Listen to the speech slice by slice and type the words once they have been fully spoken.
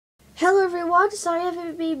Hello everyone, sorry I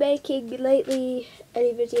haven't been making lately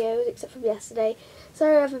any videos except from yesterday.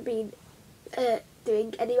 Sorry I haven't been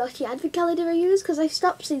doing any Moshi advent calendar reviews because I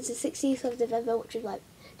stopped since the 16th of November, which was like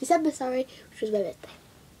December, sorry, which was my birthday.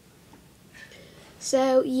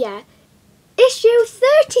 So yeah, issue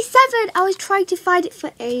 37, I was trying to find it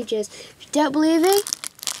for ages. If you don't believe me,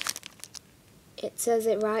 it says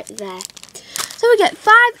it right there. So we get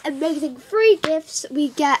 5 amazing free gifts. We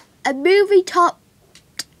get a movie top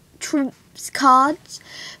trumps cards,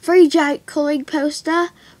 3 giant colouring poster,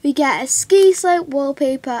 we get a ski slope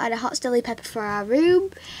wallpaper and a hot chili pepper for our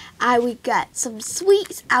room, and we get some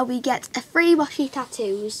sweets, and we get a free Moshi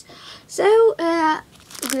tattoos. So I'm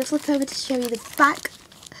going to flip over to show you the back.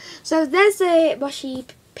 So there's a Moshi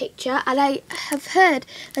picture, and I have heard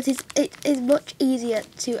that it is much easier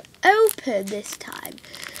to open this time.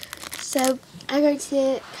 So I'm going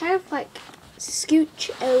to kind of like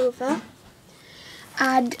scooch over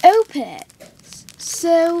and open it.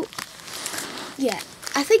 So yeah,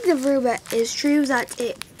 I think the rumour is true that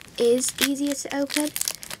it is easier to open,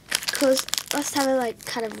 because last time I like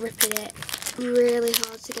kind of ripping it really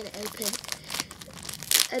hard to get it open,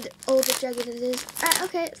 and all the jaggedness is right.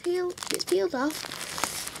 Okay, it's peeled off.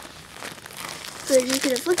 So you're just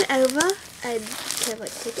gonna flip it over and kind of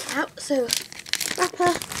like take it out. So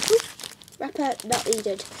wrapper not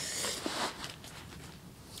needed.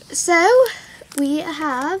 So we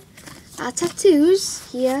have our tattoos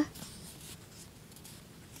here.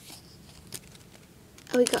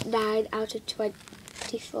 And we got 9 out of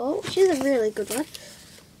 24, which is a really good one.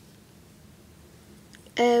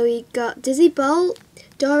 We got Dizzy Bolt,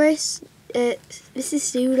 Doris,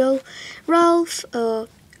 Mrs. Noodle, Rolf, or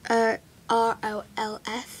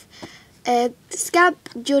ROLF, Scamp,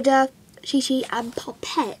 Judder, Shishi, and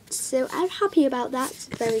Poppet. So I'm happy about that. It's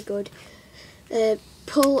very good.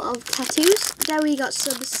 Pull of tattoos. Then we got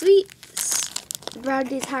some sweets,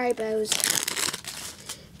 Brandy's Haribos.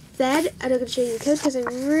 Then I'm not going to show you the code because I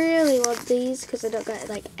really want these because I don't get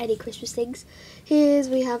like any Christmas things.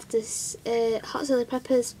 We have this hot chili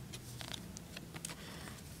peppers,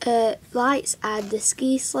 lights, and the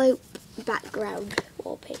ski slope background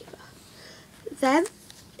wallpaper. Then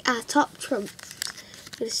our top trumps.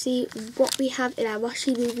 We're going to see what we have in our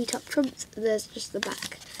Moshi movie top trumps. And there's just the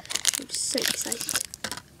back. I'm so excited.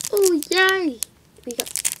 Oh yay! We got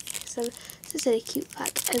some. This is a cute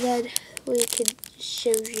pack, and then we can show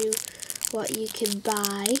you what you can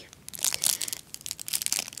buy.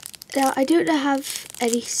 Now I don't have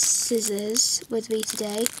any scissors with me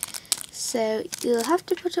today, so you'll have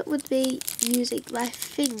to put up with me using my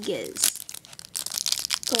fingers,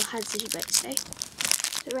 or hands as you might say.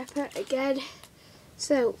 The wrapper again.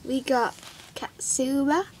 So we got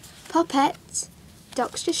Katsuma, Poppet,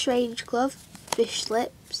 Doctor Strangeglove, Fish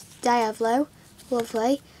Lips, Diablo,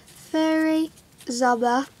 Lovely, Furry,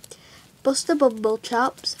 Zomba, Buster Bumble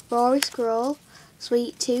Chops, Rory Scroll,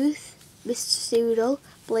 Sweet Tooth, Mr. Noodle,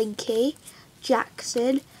 Blinky,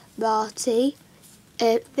 Jackson, Marty,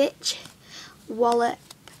 Fitch, Wallop,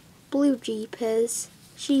 Blue Jeepers,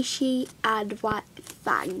 Shishi, and White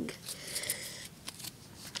Fang.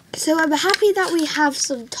 So I'm happy that we have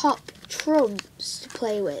some top trumps to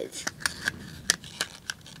play with.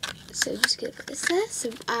 So I'm just going to put this there,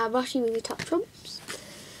 some Moshi movie top trumps.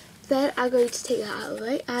 Then I'm going to take that out of the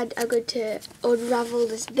way and I'm going to unravel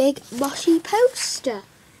this big Moshi poster.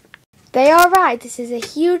 They are right, this is a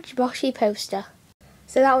huge Moshi poster.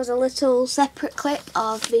 So that was a little separate clip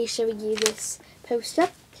of me showing you this poster.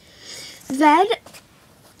 Then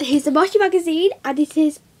here's the Moshi magazine, and it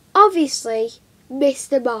is obviously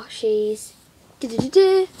Mr. Moshi's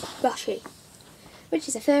Moshi, which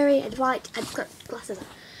is a furry and white and got glasses on.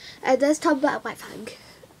 And there's Tomba and White Fang.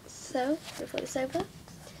 So, I'll flip this over.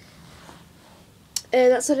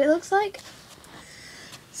 That's what it looks like.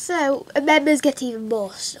 So, members get even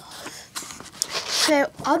more stuff.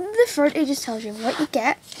 So, on the front it just tells you what you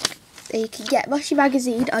get. You can get Moshi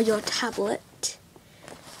magazine on your tablet.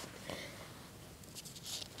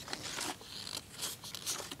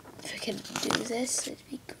 If I can do this, it'd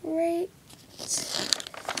be great.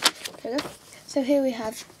 There we go. So here we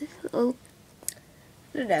have this little,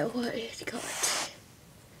 I don't know what you call it,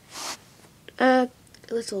 a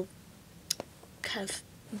little kind of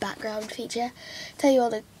background feature. Tell you all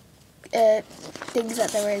the things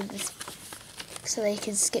that there are in this, so they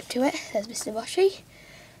can skip to it. There's Mr. Moshi,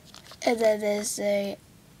 and then there's a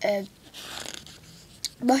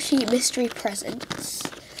Moshi mystery presents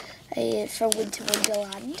from Winter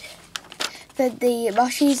Wonderland. Then the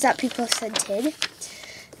Moshis that people have sent in.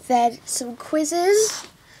 Then some quizzes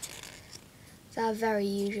that are very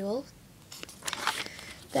usual.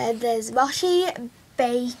 Then there's Moshi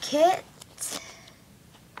Fake It,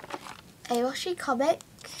 a Moshi comic,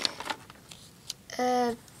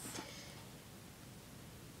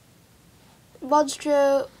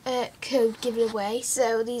 Monstro code given away.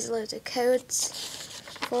 So these are loads of codes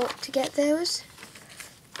to get those.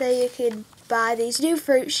 Then you can buy these new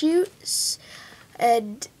fruit shoots,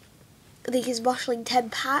 and these Moshling 10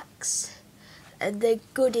 packs, and the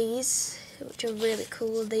goodies, which are really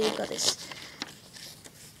cool. And then you've got this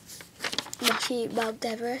Moshi Mount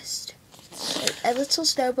Everest, a little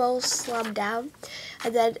snowball slam down,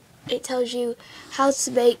 and then it tells you how to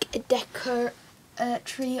make a decor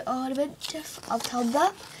tree ornament of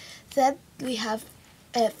Tomba. Then we have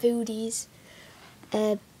foodies.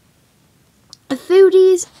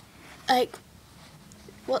 Foodies, like,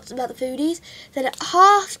 what's about the foodies? Then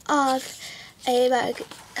half of a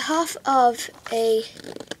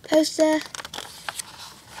poster,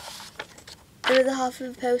 another half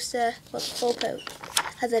of a poster, what's the full poster,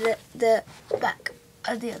 and then the back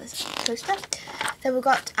of the other poster. Then we've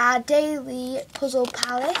got our daily puzzle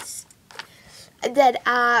palace, and then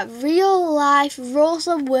our real life rules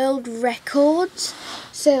and world records.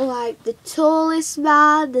 So like the tallest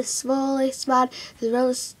man, the smallest man,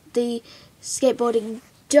 the skateboarding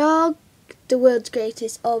dog, the world's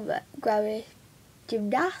greatest gravity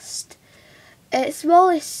gymnast,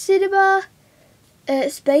 smallest cinema,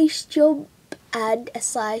 space jump, and a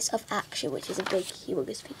slice of action, which is a big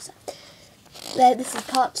humongous pizza. Then this is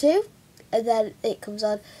part 2, and then it comes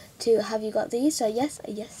on to have you got these? So yes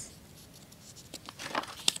and yes.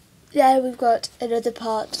 Then we've got another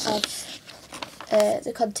part of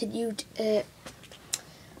the continued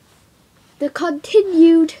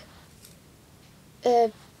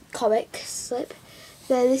comic slip.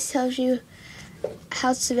 Then this tells you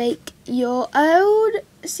how to make your own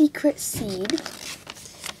secret scene.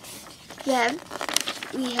 Then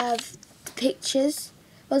we have the pictures.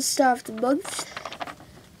 1 star of the month.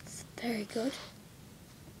 It's very good.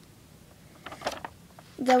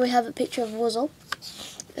 Then we have a picture of Wuzzle.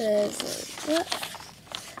 And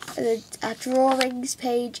then our drawings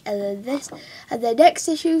page, and then this, and then next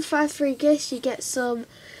issue, 5 free gifts. You get some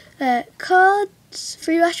cards,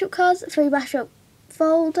 free mashup cards, free mashup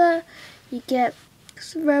folder. You get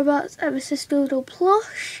some robots and a Sister Little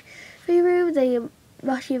plush free room. Then you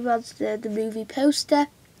Moshi Monster, the movie poster,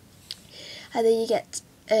 and then you get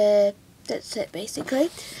that's it basically.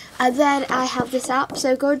 And then I have this app,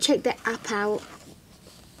 so go and check the app out.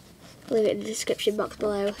 Leave it in the description box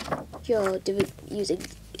below if you're using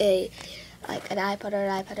an iPod or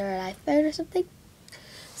an iPhone or an iPhone or something.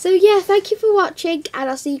 So yeah, thank you for watching, and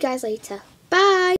I'll see you guys later.